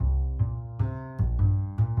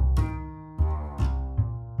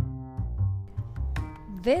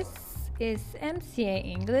This is MCA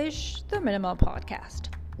English, the Minimal Podcast.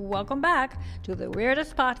 Welcome back to the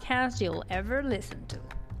weirdest podcast you'll ever listen to.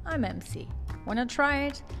 I'm MC. Wanna try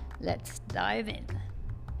it? Let's dive in.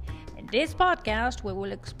 In this podcast, we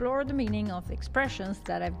will explore the meaning of expressions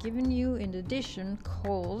that I've given you in the edition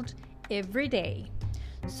called Everyday.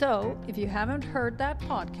 So, if you haven't heard that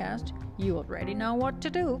podcast, you already know what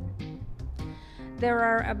to do. There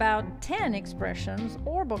are about 10 expressions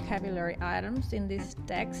or vocabulary items in this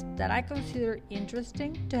text that I consider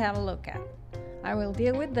interesting to have a look at. I will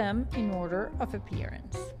deal with them in order of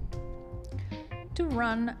appearance. To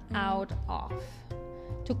run out of.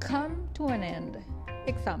 To come to an end.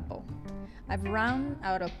 Example: I've run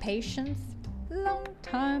out of patience long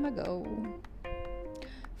time ago.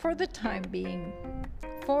 For the time being.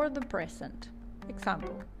 For the present.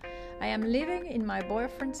 Example: I am living in my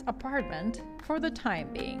boyfriend's apartment for the time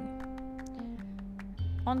being.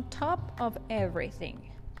 On top of everything.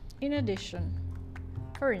 In addition.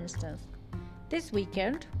 For instance, this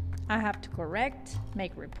weekend I have to correct,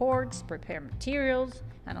 make reports, prepare materials,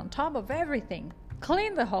 and on top of everything,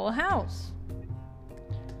 clean the whole house.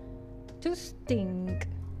 To stink.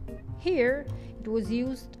 Here it was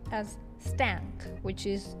used as stank, which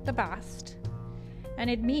is the past, and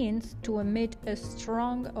it means to emit a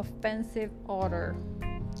strong offensive odor.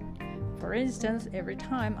 For instance, every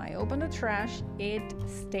time I open the trash, it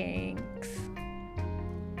stinks.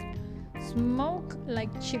 Smoke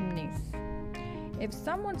like chimneys. If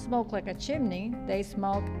someone smokes like a chimney, they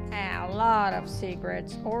smoke a lot of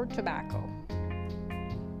cigarettes or tobacco.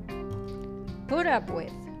 Put up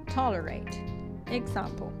with, tolerate.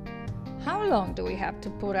 Example: how long do we have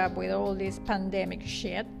to put up with all this pandemic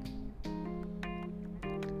shit?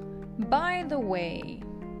 By the way.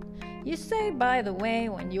 You say by the way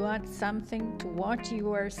when you add something to what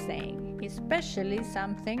you are saying, especially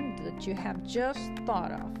something that you have just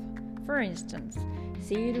thought of. For instance,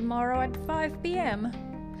 see you tomorrow at 5 p.m.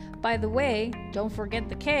 By the way, don't forget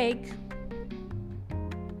the cake.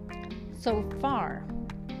 So far.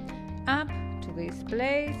 Up to this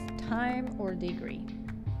place, time, or degree.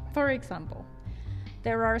 For example,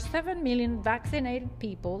 there are 7 million vaccinated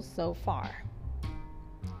people so far.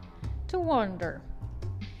 To wonder.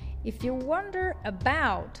 If you wonder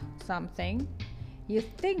about something, you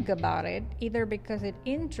think about it either because it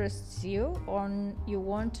interests you or you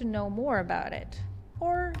want to know more about it,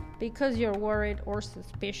 or because you're worried or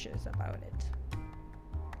suspicious about it.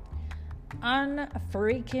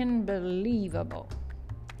 Unfreaking believable.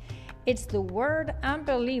 It's the word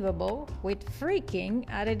unbelievable with freaking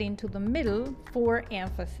added into the middle for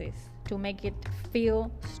emphasis to make it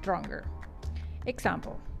feel stronger.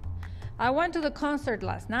 Example: I went to the concert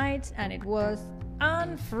last night and it was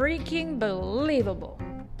unfreaking believable.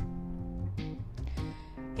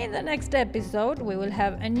 In the next episode, we will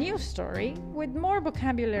have a new story with more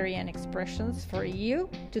vocabulary and expressions for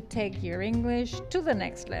you to take your English to the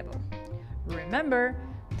next level. Remember,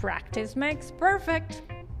 practice makes perfect.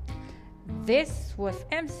 This was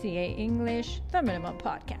MCA English, the Minimal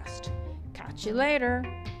Podcast. Catch you later.